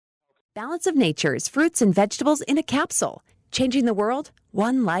Balance of Nature's fruits and vegetables in a capsule, changing the world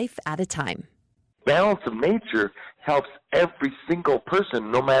one life at a time. Balance of Nature helps every single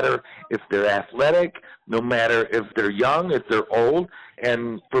person, no matter if they're athletic, no matter if they're young, if they're old.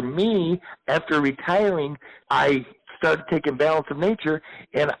 And for me, after retiring, I started taking Balance of Nature,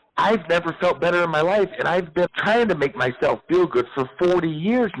 and I've never felt better in my life. And I've been trying to make myself feel good for 40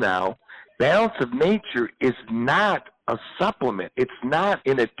 years now. Balance of Nature is not a supplement. It's not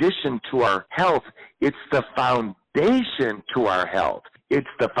in addition to our health. It's the foundation to our health. It's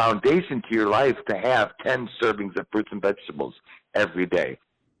the foundation to your life to have 10 servings of fruits and vegetables every day.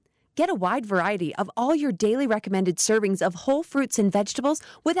 Get a wide variety of all your daily recommended servings of whole fruits and vegetables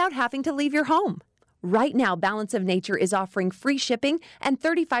without having to leave your home. Right now, Balance of Nature is offering free shipping and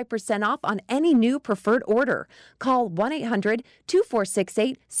 35% off on any new preferred order. Call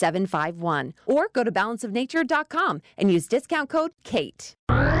 1-800-2468-751 or go to balanceofnature.com and use discount code KATE.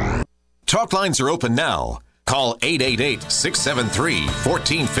 Talk lines are open now. Call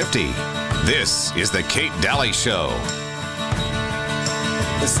 888-673-1450. This is the Kate Dalley Show.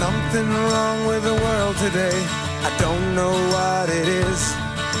 There's something wrong with the world today. I don't know what it is.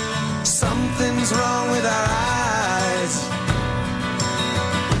 Something's wrong with our eyes.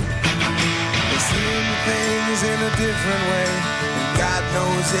 We're seeing things in a different way, and God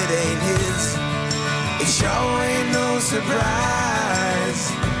knows it ain't his. It sure ain't no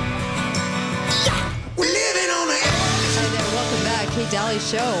surprise. We're living on the edge. Hi there, welcome back, Kate Dalley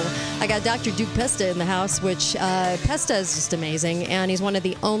Show. I got Dr. Duke Pesta in the house, which Pesta is just amazing, and he's one of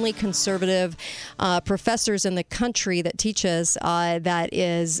the only conservative professors in the country that teaches that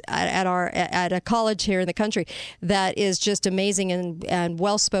is at a college here in the country that is just amazing and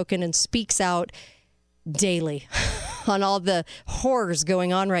well-spoken and speaks out daily on all the horrors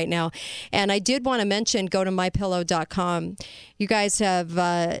going on right now. And I did want to mention, go to mypillow.com. You guys have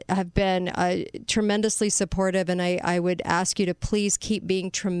been tremendously supportive, and I would ask you to please keep being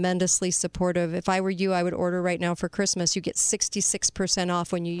tremendously supportive. If I were you, I would order right now for Christmas. You get 66%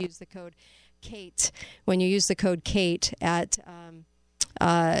 off when you use the code KATE. When you use the code KATE at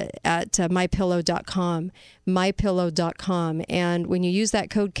mypillow.com, mypillow.com. And when you use that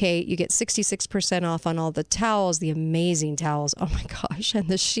code KATE, you get 66% off on all the towels, the amazing towels. Oh my gosh. And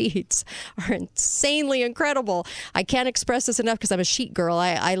the sheets are insanely incredible. I can't express this enough because I'm a sheet girl.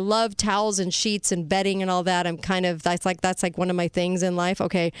 I love towels and sheets and bedding and all that. That's like one of my things in life.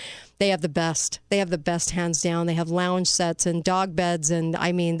 Okay. They have the best. They have the best, hands down. They have lounge sets and dog beds, and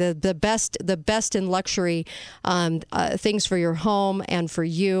I mean the best in luxury things for your home and for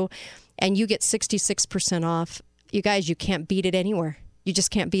you. And you get 66% off. You guys, you can't beat it anywhere. You just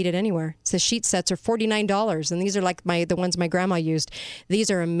can't beat it anywhere. So sheet sets are $49, and these are like the ones my grandma used.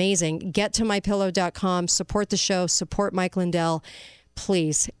 These are amazing. Get to mypillow.com. Support the show. Support Mike Lindell,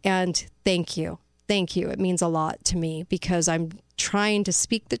 please. And thank you. Thank you. It means a lot to me because I'm trying to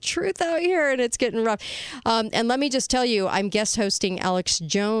speak the truth out here, and it's getting rough. And let me just tell you, I'm guest hosting Alex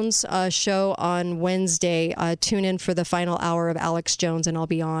Jones' show on Wednesday. Tune in for the final hour of Alex Jones, and I'll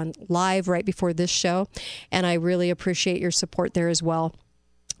be on live right before this show. And I really appreciate your support there as well.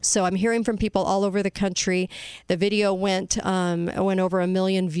 So I'm hearing from people all over the country. The video went over 1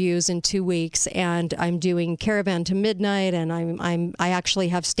 million views in 2 weeks, and I'm doing Caravan to Midnight, and I actually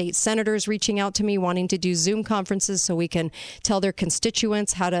have state senators reaching out to me wanting to do Zoom conferences so we can tell their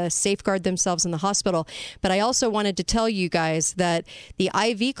constituents how to safeguard themselves in the hospital. But I also wanted to tell you guys that the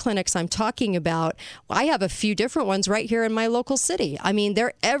IV clinics I'm talking about, I have a few different ones right here in my local city. I mean,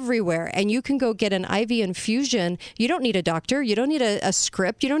 they're everywhere, and you can go get an IV infusion. You don't need a doctor. You don't need a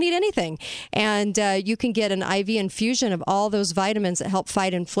script. You don't need anything. And you can get an IV infusion of all those vitamins that help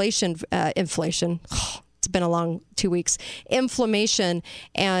fight inflation. It's been a long 2 weeks. Inflammation,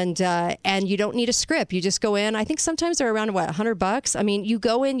 and you don't need a script. You just go in. I think sometimes they're around, $100? I mean, you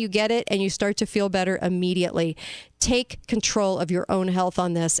go in, you get it, and you start to feel better immediately. Take control of your own health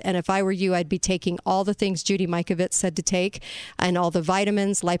on this. And if I were you, I'd be taking all the things Judy Mikovits said to take, and all the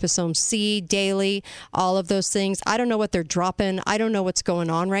vitamins, liposome C, daily, all of those things. I don't know what they're dropping. I don't know what's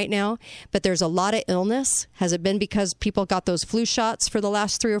going on right now, but there's a lot of illness. Has it been because people got those flu shots for the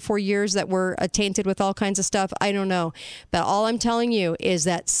last 3 or 4 years that were tainted with all kinds of stuff? I don't know. But all I'm telling you is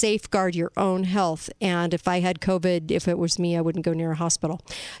that safeguard your own health. And if I had COVID, if it was me, I wouldn't go near a hospital.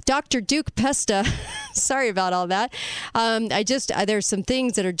 Dr. Duke Pesta, sorry about all that. There's some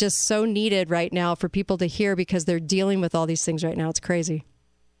things that are just so needed right now for people to hear because they're dealing with all these things right now. It's crazy.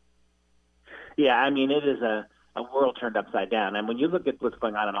 Yeah, I mean, it is a world turned upside down. And when you look at what's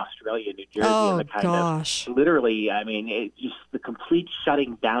going on in Australia, New Jersey, and the kind of literally, I mean, just the complete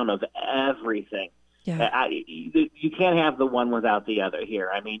shutting down of everything. Yeah. You can't have the one without the other here.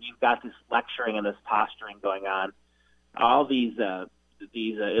 I mean, you've got this lecturing and this posturing going on, all these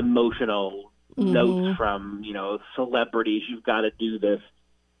emotional notes from, celebrities. You've got to do this.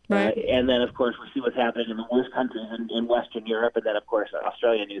 Right. And then, of course, we see what's happening in the worst countries in Western Europe, and then, of course,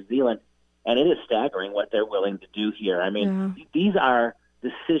 Australia and New Zealand. And it is staggering what they're willing to do here. I mean, these are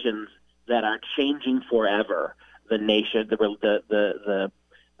decisions that are changing forever the nation, the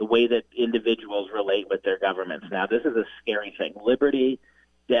way that individuals relate with their governments. Now, this is a scary thing. Liberty,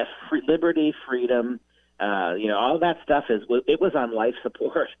 freedom, all that stuff it was on life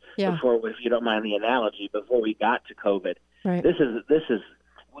support before, if you don't mind the analogy, before we got to COVID. Right. This is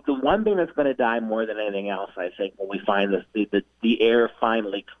the one thing that's going to die more than anything else, I think, when we find the air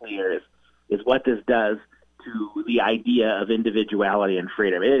finally clears, is what this does to the idea of individuality and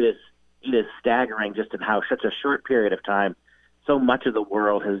freedom. It is staggering just in how such a short period of time so much of the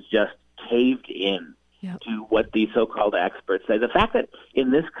world has just caved in to what these so-called experts say. The fact that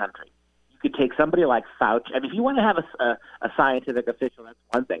in this country you could take somebody like Fauci. I mean, if you want to have a scientific official, that's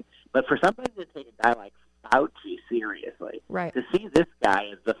one thing. But for somebody to take a guy like Fauci seriously, to see this guy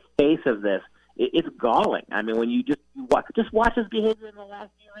as the face of this, it's galling. I mean, when you just watch his behavior in the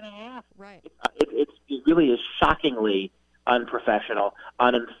last year and a half, it really is shockingly unprofessional,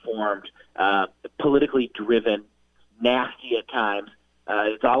 uninformed, politically driven, nasty at times.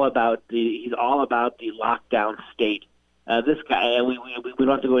 He's all about the lockdown state. This guy, and we don't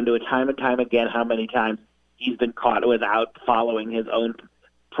have to go into it time and time again how many times he's been caught without following his own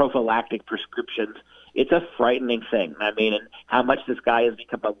prophylactic prescriptions. It's a frightening thing. I mean, and how much this guy has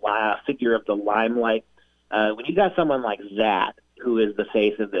become a figure of the limelight. When you got someone like that who is the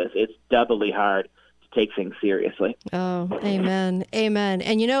face of this, it's doubly hard to take things seriously. Oh, amen. Amen.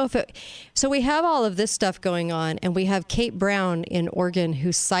 And so we have all of this stuff going on, and we have Kate Brown in Oregon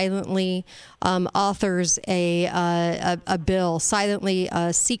who silently authors a bill, secretly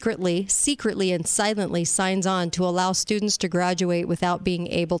and silently signs on to allow students to graduate without being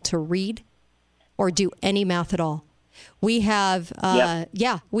able to read or do any math at all. We have,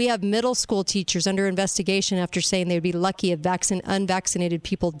 we have middle school teachers under investigation after saying they'd be lucky if unvaccinated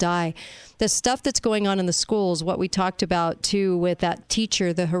people die. The stuff that's going on in the schools, what we talked about too with that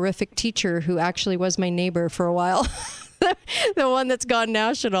teacher, the horrific teacher who actually was my neighbor for a while, the one that's gone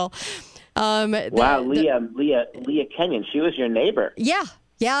national. Leah Kenyon, she was your neighbor.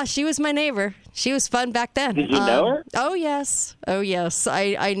 Yeah, she was my neighbor. She was fun back then. Did you know her? Oh, yes.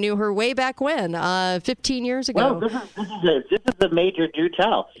 I knew her way back when, 15 years ago. Well, this is a major do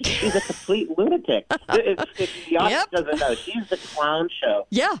tell. She's a complete lunatic. If the audience doesn't know, she's the clown show.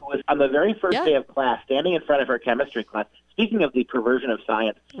 Yeah. Who was on the very first day of class, standing in front of her chemistry class. Speaking of the perversion of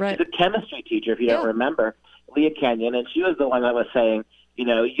science, she's a chemistry teacher, if you don't remember, Leah Kenyon, and she was the one that was saying,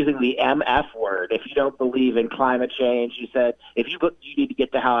 using the MF word. If you don't believe in climate change, you said, you need to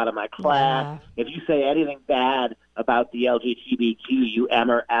get the hell out of my class. Yeah. If you say anything bad about the LGBTQ, you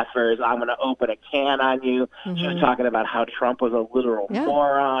MRFers, I'm going to open a can on you. Mm-hmm. She was talking about how Trump was a literal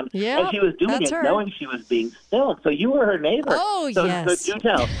moron. Yeah, and she was doing it knowing she was being filmed. So you were her neighbor. Oh, yes. So do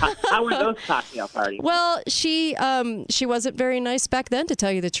tell, how were those cocktail parties? Well, she wasn't very nice back then, to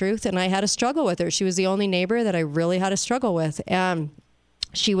tell you the truth, and I had a struggle with her. She was the only neighbor that I really had a struggle with.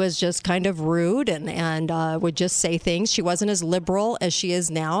 She was just kind of rude and would just say things. She wasn't as liberal as she is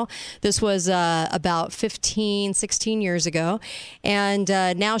now. This was about 15, 16 years ago. And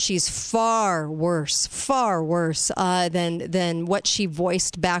now she's far worse than what she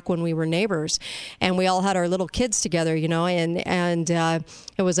voiced back when we were neighbors. And we all had our little kids together, and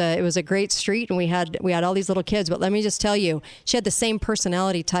it was a great street, and we had all these little kids. But let me just tell you, she had the same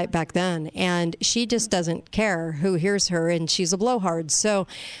personality type back then, and she just doesn't care who hears her, and she's a blowhard. So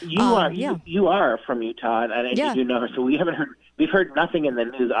you are from Utah, and I do know her. So we've heard nothing in the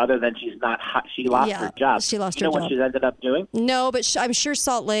news other than she lost her job. She lost her job. You know what she's ended up doing? No, but I'm sure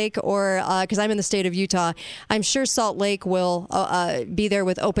Salt Lake, or because I'm in the state of Utah, I'm sure Salt Lake will be there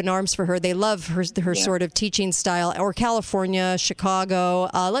with open arms for her. They love her sort of teaching style. Or California, Chicago,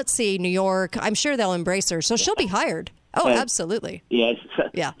 let's see, New York. I'm sure they'll embrace her. So she'll be hired. Oh, absolutely. Yeah.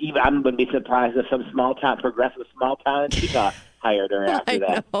 I'm going to be surprised if some progressive small town in Utah hired her after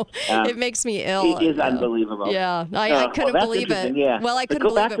that. I know. It makes me ill. It is unbelievable. Yeah, I couldn't believe it. Yeah. Well, I couldn't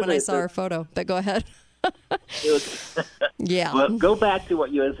believe it when I saw her photo. But go ahead. Yeah. Well, go back to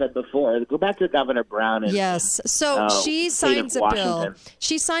what you had said before. Go back to Governor Brown. Yes. So she signs a bill. Washington.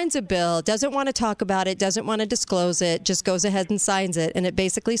 She signs a bill, doesn't want to talk about it, doesn't want to disclose it, just goes ahead and signs it. And it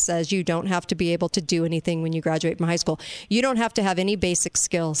basically says you don't have to be able to do anything when you graduate from high school. You don't have to have any basic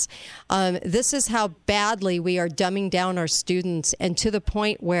skills. This is how badly we are dumbing down our students, and to the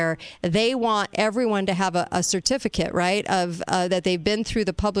point where they want everyone to have a certificate, right, of that they've been through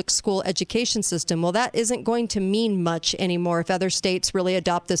the public school education system. Well, that isn't going to mean much anymore if other states really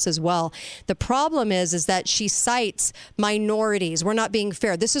adopt this as well. The problem is that she cites minorities. We're not being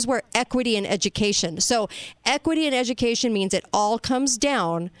fair. This is where equity in education. So equity in education means it all comes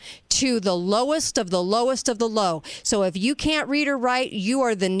down to the lowest of the lowest of the low. So if you can't read or write, you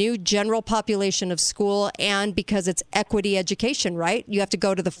are the new general population of school, and because it's equity education, right? You have to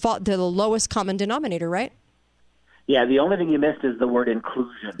go to the lowest common denominator, right? Yeah, the only thing you missed is the word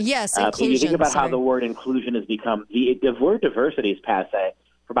inclusion. Yes, inclusion. You think about how the word inclusion has become, the word diversity is passe.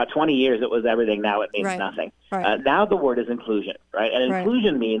 For about 20 years, it was everything. Now it means nothing. Right. Now the word is inclusion, right? And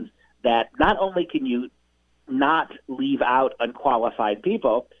inclusion means that not only can you not leave out unqualified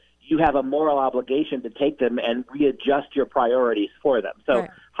people, you have a moral obligation to take them and readjust your priorities for them. So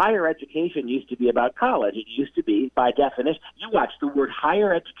higher education used to be about college. It used to be, by definition, you watch the word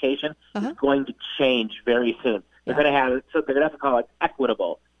higher education is going to change very soon. They're going to have to call it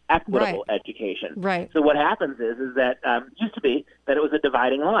equitable education. Right. So what happens is that used to be that it was a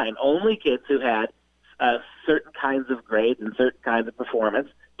dividing line. Only kids who had certain kinds of grades and certain kinds of performance,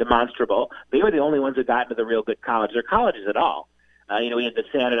 demonstrable, they were the only ones who got into the real good college or colleges at all. We had the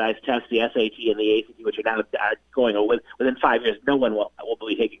standardized tests, the SAT and the ACT, which are now going within 5 years. No one will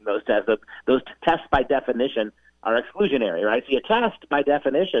be taking those tests. Those tests, by definition, are exclusionary, right? So a test, by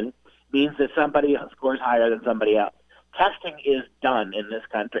definition, means that somebody scores higher than somebody else. Testing is done in this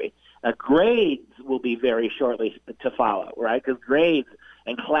country. Grades will be very shortly to follow, right? Because grades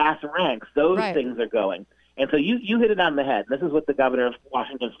and class ranks, those things are going. And so you hit it on the head. This is what the governor of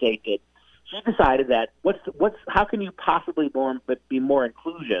Washington State did. She decided that how can you possibly be more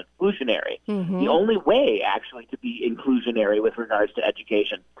inclusionary? Mm-hmm. The only way, actually, to be inclusionary with regards to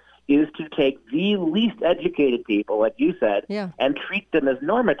education is to take the least educated people, like you said, and treat them as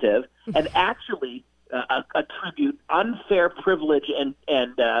normative, and actually attribute unfair privilege and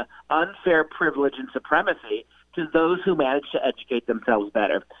supremacy to those who manage to educate themselves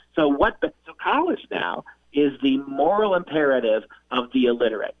better. So college now is the moral imperative of the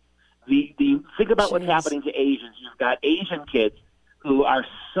illiterate. Think about what's happening to Asians. You've got Asian kids who are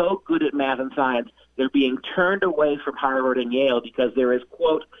so good at math and science, they're being turned away from Harvard and Yale because there is,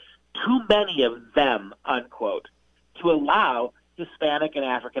 quote, too many of them, unquote, to allow Hispanic and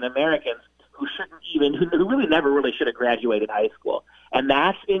African Americans who really never should have graduated high school. And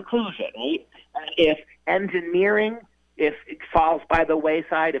that's inclusion, right? And if engineering, if it falls by the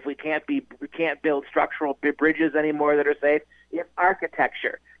wayside, if we can't build structural bridges anymore that are safe, if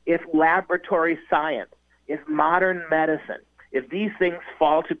architecture, if laboratory science, if modern medicine, if these things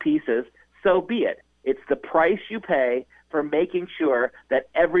fall to pieces, so be it. It's the price you pay for making sure that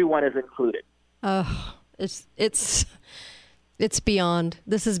everyone is included. It's beyond.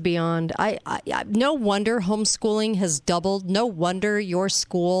 This is beyond. I no wonder homeschooling has doubled. No wonder your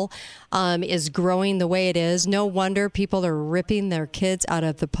school is growing the way it is. No wonder people are ripping their kids out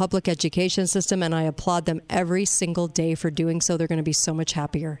of the public education system, and I applaud them every single day for doing so. They're going to be so much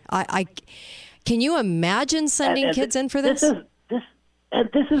happier. Can you imagine sending kids in for this?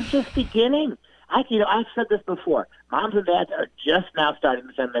 This is just beginning. I've said this before. Moms and dads are just now starting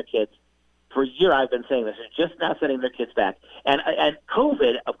to send their kids. For a year, I've been saying this. They're just now sending their kids back. And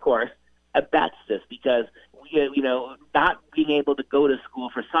COVID, of course, abets this because, not being able to go to school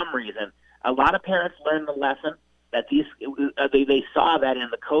for some reason, a lot of parents learned the lesson that they saw that in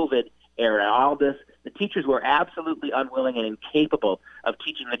the COVID era. All this, the teachers were absolutely unwilling and incapable of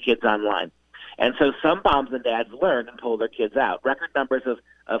teaching the kids online. And so some moms and dads learned and pulled their kids out. Record numbers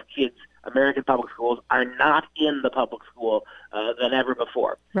of kids, American public schools, are not in the public school than ever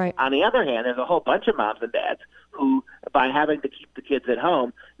before. Right. On the other hand, there's a whole bunch of moms and dads who, by having to keep the kids at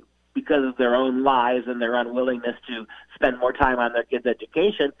home because of their own lives and their unwillingness to spend more time on their kids'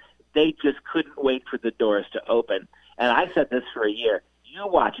 education, they just couldn't wait for the doors to open. And I said this for a year. You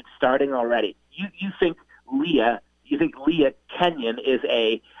watch it starting already. You think Leah Kenyon is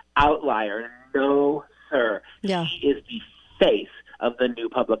a outlier? No, sir. Yeah. She is the face of the new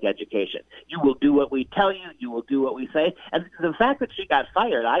public education. You will do what we tell you. You will do what we say. And the fact that she got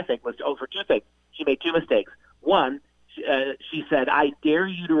fired, I think, was for two things. She made two mistakes. One, she said, "I dare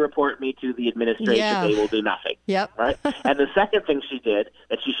you to report me to the administration. Yeah. They will do nothing." Yep. Right. And the second thing she did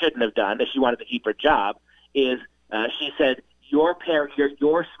that she shouldn't have done, if she wanted to keep her job, is she said, "You're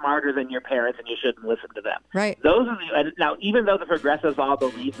smarter than your parents, and you shouldn't listen to them." Right. Those are and now, even though the progressives all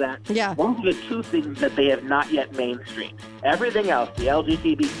believe that, Yeah. those are the two things that they have not yet mainstreamed. Everything else, the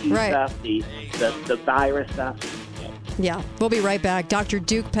LGBT Right. stuff, the virus stuff. Yeah, we'll be right back. Dr.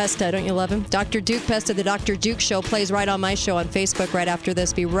 Duke Pesta, don't you love him? Dr. Duke Pesta, the Dr. Duke Show, plays right on my show on Facebook right after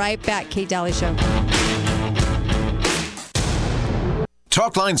this. Be right back. Kate Dalley Show.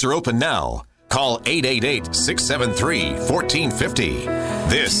 Talk lines are open now. Call 888-673-1450.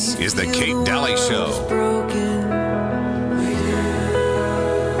 This is the Kate Dalley Show.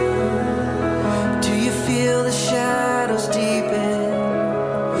 Do you feel the shadows deepen?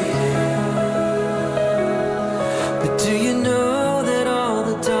 But do you know that all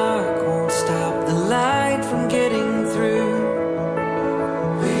the dark won't stop the light from getting through?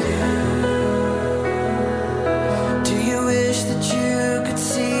 Do you wish that you could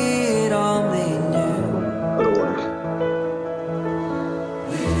see it all made new?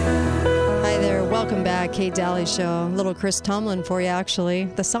 Hi there. Welcome back. Kate Dalley Show. Little Chris Tomlin for you, actually.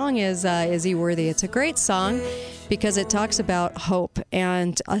 The song is He Worthy? It's a great song because it talks about hope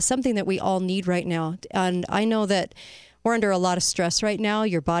and something that we all need right now. And I know that we're under a lot of stress right now.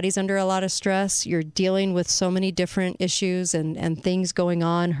 Your body's under a lot of stress. You're dealing with so many different issues and things going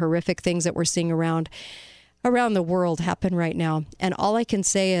on, horrific things that we're seeing around the world happen right now. And all I can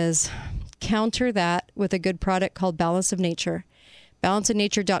say is counter that with a good product called Balance of Nature.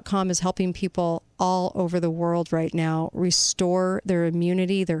 Balanceofnature.com is helping people all over the world right now restore their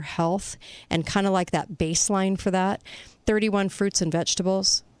immunity, their health, and kind of like that baseline for that. 31 fruits and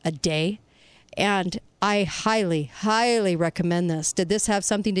vegetables a day. And I highly, highly recommend this. Did this have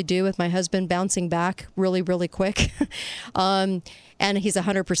something to do with my husband bouncing back really, really quick? And he's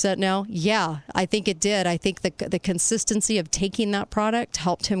 100% now? Yeah, I think it did. I think the consistency of taking that product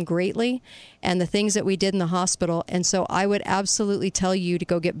helped him greatly, and the things that we did in the hospital. And so I would absolutely tell you to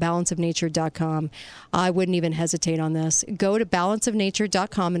go get balanceofnature.com. I wouldn't even hesitate on this. Go to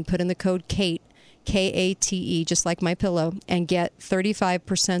balanceofnature.com and put in the code KATE, KATE, just like my pillow, and get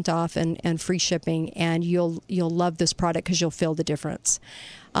 35% off and free shipping. And you'll love this product because you'll feel the difference.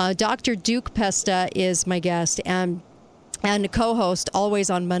 Dr. Duke Pesta is my guest, and co-host always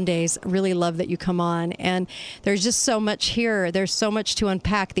on Mondays. Really love that you come on. And there's just so much here. There's so much to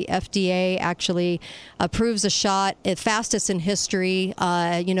unpack. The FDA actually approves a shot, fastest in history.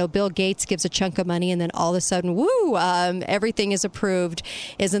 Bill Gates gives a chunk of money, and then all of a sudden, woo, everything is approved.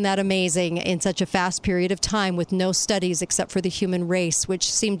 Isn't that amazing? In such a fast period of time with no studies except for the human race,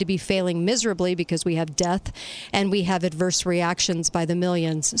 which seem to be failing miserably because we have death and we have adverse reactions by the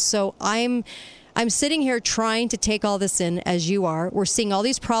millions. So I'm sitting here trying to take all this in as you are. We're seeing all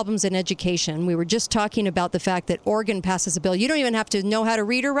these problems in education. We were just talking about the fact that Oregon passes a bill. You don't even have to know how to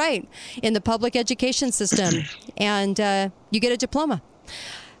read or write in the public education system, and you get a diploma.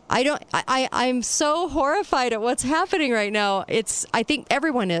 I'm so horrified at what's happening right now. I think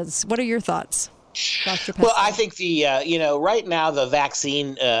everyone is. What are your thoughts, Dr. Pesta? Well, I think right now the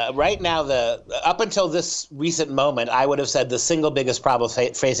vaccine, up until this recent moment, I would have said the single biggest problem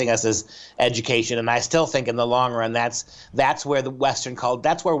facing us is education, and I still think in the long run that's where Western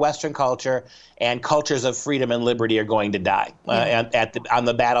culture and cultures of freedom and liberty are going to die on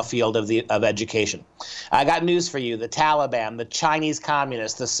the battlefield of education. I got news for you: the Taliban, the Chinese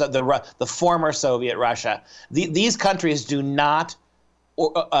Communists, the former Soviet Russia, these countries do not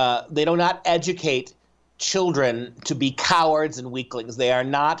educate children to be cowards and weaklings. They are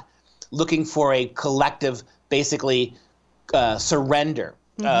not looking for a collective, basically, surrender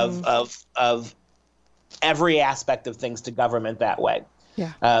of every aspect of things to government that way.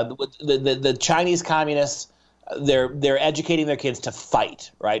 Yeah. The Chinese Communists, they're educating their kids to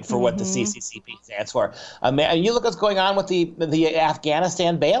fight, right, for what the CCCP stands for. And you look what's going on with the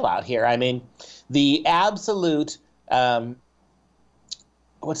Afghanistan bailout here. I mean, the absolute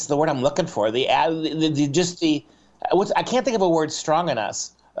what's the word I'm looking for? I can't think of a word strong enough.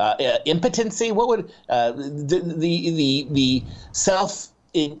 Impotency. What would the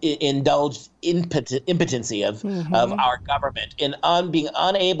self-indulged impotency of our government in being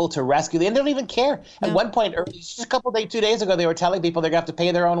unable to rescue? They don't even care. At one point, just a 2 days ago, they were telling people they're going to have to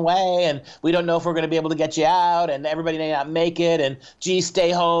pay their own way, and we don't know if we're going to be able to get you out, and everybody may not make it, and gee, stay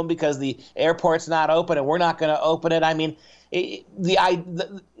home because the airport's not open, and we're not going to open it. I mean, the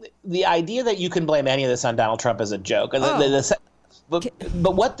idea that you can blame any of this on Donald Trump is a joke.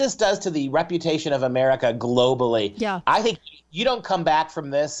 But what this does to the reputation of America globally, I think you don't come back from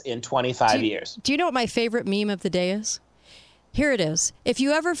this in 25 years. Do you know what my favorite meme of the day is? Here it is. If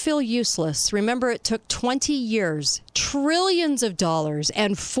you ever feel useless, remember it took 20 years, trillions of dollars,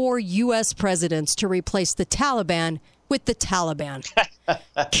 and 4 U.S. presidents to replace the Taliban with the Taliban.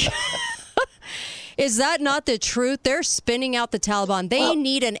 Is that not the truth? They're spinning out the Taliban. They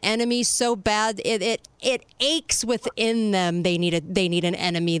need an enemy so bad. It aches within them. They need an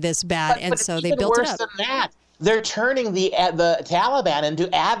enemy this bad, and so they built it up. Worse than that. They're turning the Taliban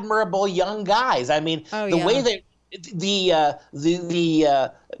into admirable young guys. I mean, way they the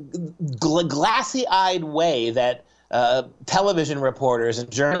glassy-eyed way that television reporters and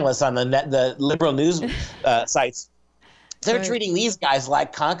journalists on the liberal news sites, they're treating these guys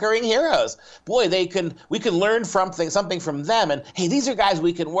like conquering heroes. Boy, we can learn something from them. And hey, these are guys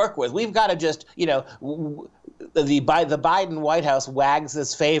we can work with. We've got to just, the Biden White House wags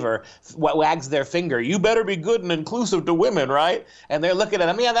their finger. You better be good and inclusive to women, right? And they're looking at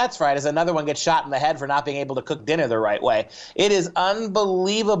them. Yeah, that's right. As another one gets shot in the head for not being able to cook dinner the right way. It is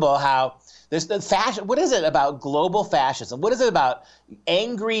unbelievable how there's the fashion. What is it about global fascism? What is it about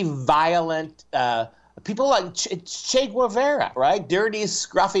angry, violent people like Che Guevara, right? Dirty,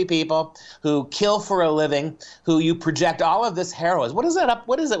 scruffy people who kill for a living, who you project all of this heroism. What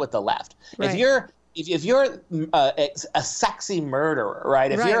is it with the left? Right. If you're a sexy murderer, right?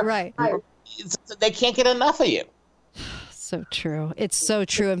 They can't get enough of you. So true. It's so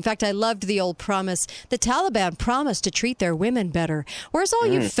true. In fact, I loved the old promise. The Taliban promised to treat their women better. Where's all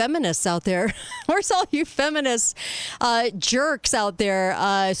you feminists out there? Where's all you feminist jerks out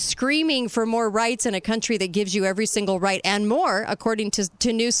there screaming for more rights in a country that gives you every single right and more, according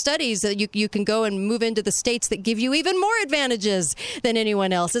to new studies that you can go and move into the states that give you even more advantages than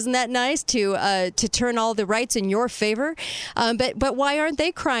anyone else. Isn't that nice to turn all the rights in your favor? But why aren't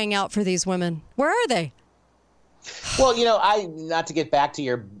they crying out for these women? Where are they? Well, not to get back to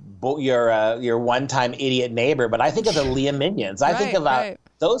your one-time idiot neighbor, but I think of the Leah Minions. I think about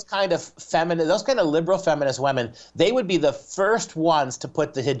those kind of liberal feminist women. They would be the first ones to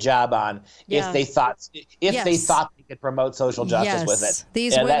put the hijab on if they thought they could promote social justice with it.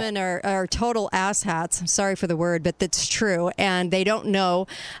 These women are total asshats. I'm sorry for the word, but that's true. And they don't know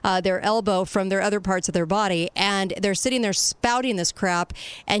their elbow from their other parts of their body. And they're sitting there spouting this crap.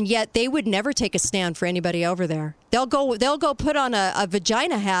 And yet they would never take a stand for anybody over there. They'll go put on a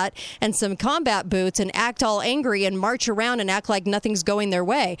vagina hat and some combat boots and act all angry and march around and act like nothing's going their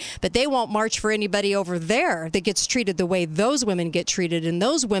way. But they won't march for anybody over there that gets treated the way those women get treated. And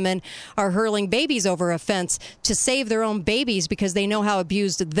those women are hurling babies over a fence to save their own babies because they know how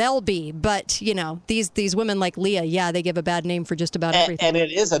abused they'll be. But, these women like Leah, they give a bad name for just about everything. And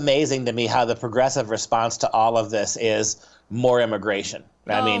it is amazing to me how the progressive response to all of this is more immigration.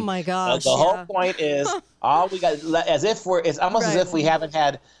 I mean, my gosh! The whole point is all we got. It's almost as if we haven't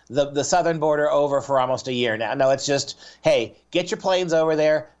had the southern border over for almost a year now. No, it's just, hey, get your planes over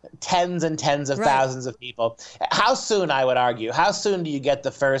there. Tens and tens of thousands of people. How soon? I would argue. How soon do you get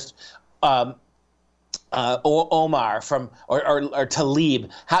the first Omar or Talib?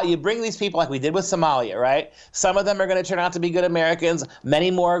 How you bring these people like we did with Somalia, right? Some of them are going to turn out to be good Americans.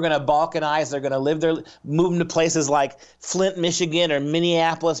 Many more are going to balkanize. They're going to move to places like Flint, Michigan, or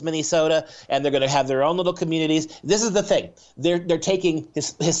Minneapolis, Minnesota, and they're going to have their own little communities. This is the thing. They're taking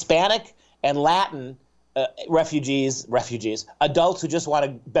Hispanic and Latin refugees, adults who just want a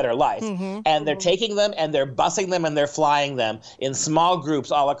better life. And they're taking them and they're busing them and they're flying them in small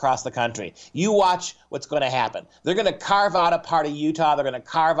groups all across the country. You watch what's going to happen. They're going to carve out a part of Utah. They're going to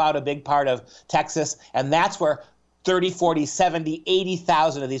carve out a big part of Texas. And that's where 30, 40, 70,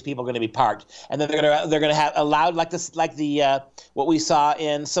 80,000 of these people are going to be parked. And then they're going to have allowed what we saw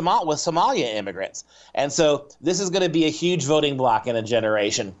in Somalia immigrants. And so this is going to be a huge voting bloc in a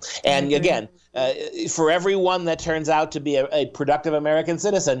generation. And again, for every one that turns out to be a productive American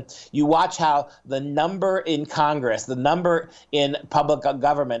citizen, you watch how the number in Congress, the number in public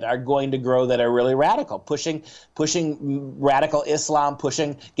government are going to grow that are really radical, pushing radical Islam,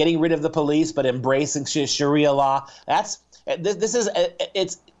 getting rid of the police, but embracing Sharia law. It's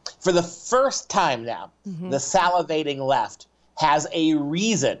for the first time now, the salivating left has a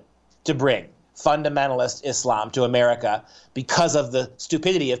reason to bring fundamentalist Islam to America because of the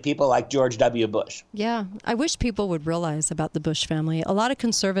stupidity of people like George W. Bush. Yeah, I wish people would realize about the Bush family. A lot of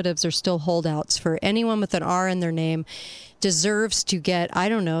conservatives are still holdouts. For anyone with an R in their name deserves to get,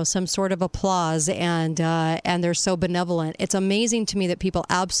 some sort of applause, and they're so benevolent. It's amazing to me that people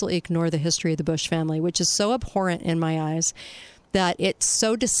absolutely ignore the history of the Bush family, which is so abhorrent in my eyes that it's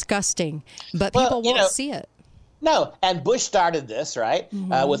so disgusting, but people won't see it. No, and Bush started this, right,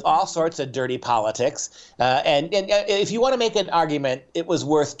 with all sorts of dirty politics. And if you want to make an argument, it was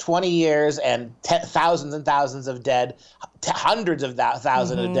worth 20 years and thousands and thousands of dead, hundreds of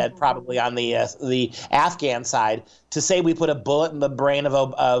thousands of dead probably on the Afghan side, to say we put a bullet in the brain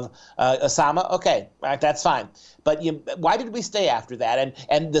of Osama. Okay, right, that's fine. But why did we stay after that?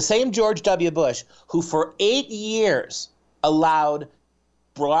 And the same George W. Bush, who for 8 years allowed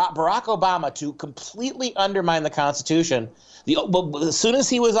Barack Obama to completely undermine the Constitution. As soon as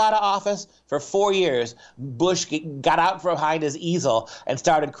he was out of office for 4 years, Bush got out from behind his easel and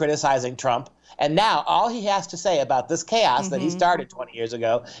started criticizing Trump. And now all he has to say about this chaos that he started 20 years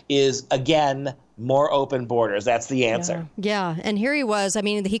ago is, again, more open borders. That's the answer. Yeah. And here he was. I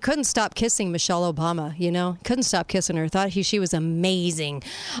mean, he couldn't stop kissing Michelle Obama, couldn't stop kissing her. Thought she was amazing.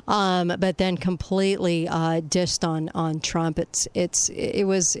 But then completely dished on Trump. It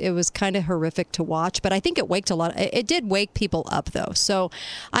was kind of horrific to watch, but I think it did wake people up though. So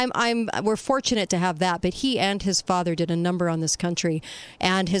we're fortunate to have that, but he and his father did a number on this country,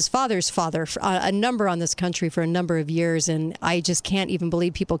 and his father's father a number on this country for a number of years. And I just can't even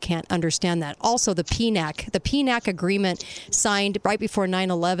believe people can't understand that. Also, the PNAC agreement signed right before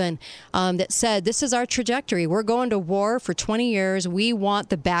 9/11 that said, this is our trajectory. We're going to war for 20 years. We want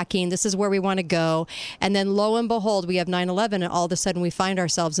the backing. This is where we want to go. And then lo and behold, we have 9/11, and all of a sudden we find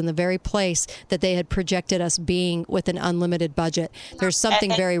ourselves in the very place that they had projected us being with an unlimited budget. There's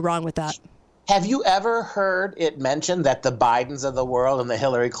something very wrong with that. Have you ever heard it mentioned that the Bidens of the world and the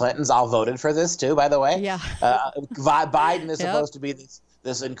Hillary Clintons all voted for this too, by the way? Yeah. Biden is supposed to be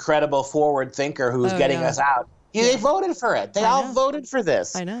this incredible forward thinker who's getting us out. They voted for it. They all voted for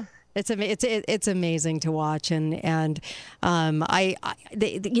this. I know. It's amazing to watch, and you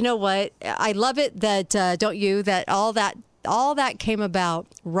know what? I love it that don't you, that all that came about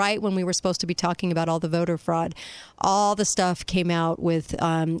right when we were supposed to be talking about all the voter fraud. All the stuff came out with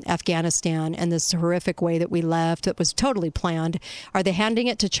Afghanistan and this horrific way that we left. It was totally planned. Are they handing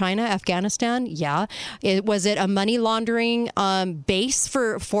it to China, Afghanistan? Yeah. Was it a money laundering base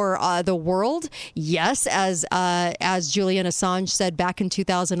for the world? Yes. As Julian Assange said back in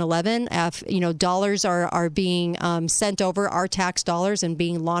 2011, dollars are being sent over, our tax dollars, and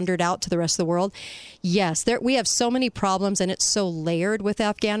being laundered out to the rest of the world. Yes. We have so many problems, and it's so layered with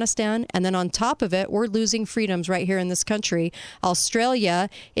Afghanistan. And then on top of it, we're losing freedoms right here in this country. Australia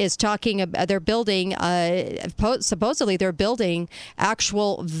is talking about they're building supposedly they're building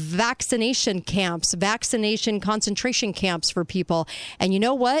actual vaccination concentration camps for people. And you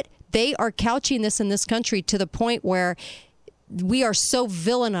know what? They are couching this in this country to the point where we are so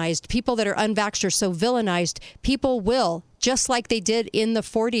villainized. People that are unvaxxed are so villainized. People will, just like they did in the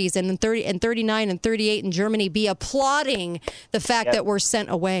 40s and in 30 and 39 and 38 in Germany, be applauding the fact that we're sent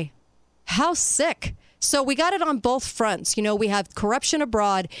away. How sick. So we got it on both fronts. We have corruption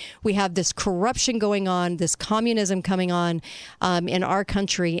abroad. We have this corruption going on, this communism coming on in our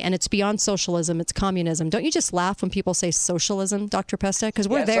country, and it's beyond socialism. It's communism. Don't you just laugh when people say socialism, Dr. Pesta? Because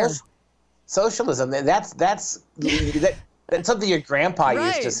we're there. Socialism, that's something your grandpa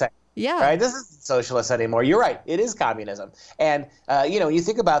used to say. Yeah. Right. This isn't socialist anymore. You're right. It is communism. And you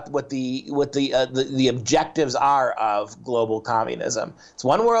think about what the objectives are of global communism. It's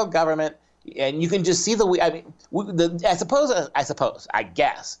one world government, and you can just see I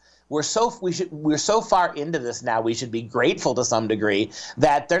guess we're so far into this now. We should be grateful to some degree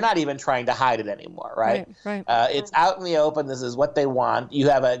that they're not even trying to hide it anymore. Right. It's out in the open. This is what they want. You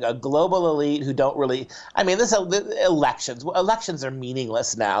have a global elite who don't really. I mean, elections are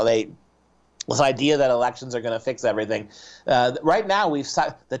meaningless now. This idea that elections are going to fix everything. Right now,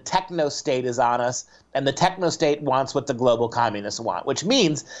 the techno state is on us, and the techno state wants what the global communists want, which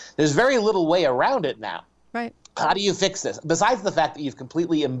means there's very little way around it now. Right. How do you fix this? Besides the fact that you've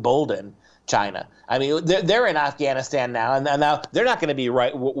completely emboldened China. I mean, they're in Afghanistan now, and now they're not going to be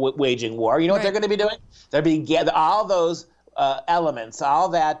waging war. You know what they're going to be doing? They're being all those elements, all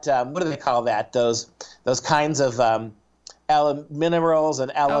that. What do they call that? Those kinds of minerals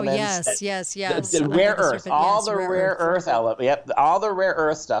and elements. Yes. The rare earth, all the rare earth elements. Yep, all the rare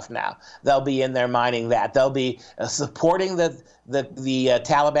earth stuff now. They'll be in there mining that. They'll be supporting the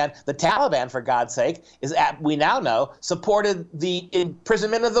Taliban. The Taliban, for God's sake, we now know supported the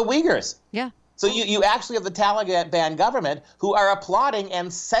imprisonment of the Uyghurs. Yeah. So you actually have the Taliban government who are applauding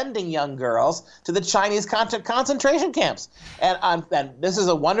and sending young girls to the Chinese concentration camps. And this is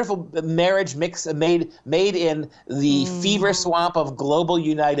a wonderful marriage mix made in the fever swamp of global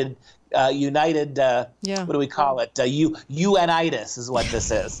united united, what do we call it? UNitis is what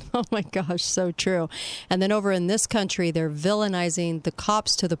this is. Oh my gosh, so true. And then over in this country, they're villainizing the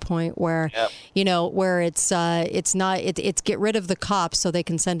cops to the point where, where it's get rid of the cops so they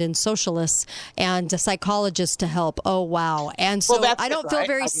can send in socialists and psychologists to help. Oh wow! And so I don't feel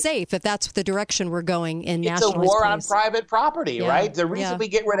very safe if that's the direction we're going in nationalist police. It's a war police. on private property, right? The reason we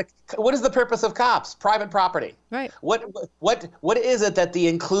get rid of what is the purpose of cops? Private property. Right. What is it that the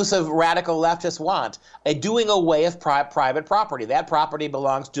inclusive radical leftists want? A doing away of private property. That property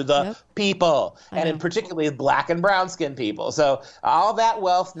belongs to the people, and in particularly black and brown skinned people. So all that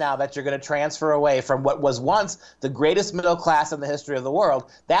wealth now that you're going to transfer away from what was once the greatest middle class in the history of the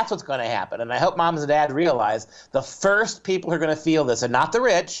world, that's what's going to happen. And I hope moms and dads realize the first people who are going to feel this are not the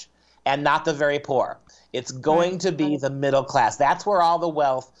rich and not the very poor. It's going to be the middle class. That's where all the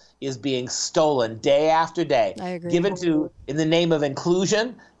wealth is being stolen day after day, given to in the name of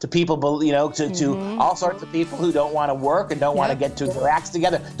inclusion to people, to all sorts of people who don't want to work and don't want to get their acts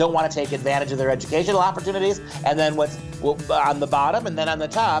together, don't want to take advantage of their educational opportunities. And then what's on the bottom and then on the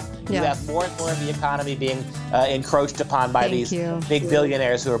top, you have more and more of the economy being encroached upon by these big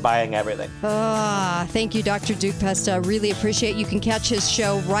billionaires who are buying everything. Thank you, Dr. Duke Pesta. Really appreciate it. You can catch his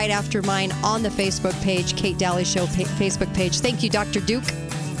show right after mine on the Facebook page, Kate Dalley Show Facebook page. Thank you, Dr. Duke.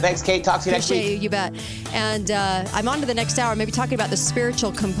 Thanks, Kate. Talk to you next week. Appreciate you bet. And I'm on to the next hour, maybe talking about the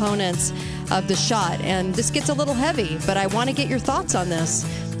spiritual components of the shot. And this gets a little heavy, but I want to get your thoughts on this.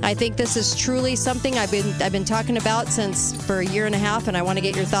 I think this is truly something I've been talking about for a year and a half, and I want to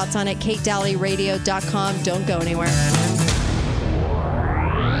get your thoughts on it. KateDalleyRadio.com. Don't go anywhere.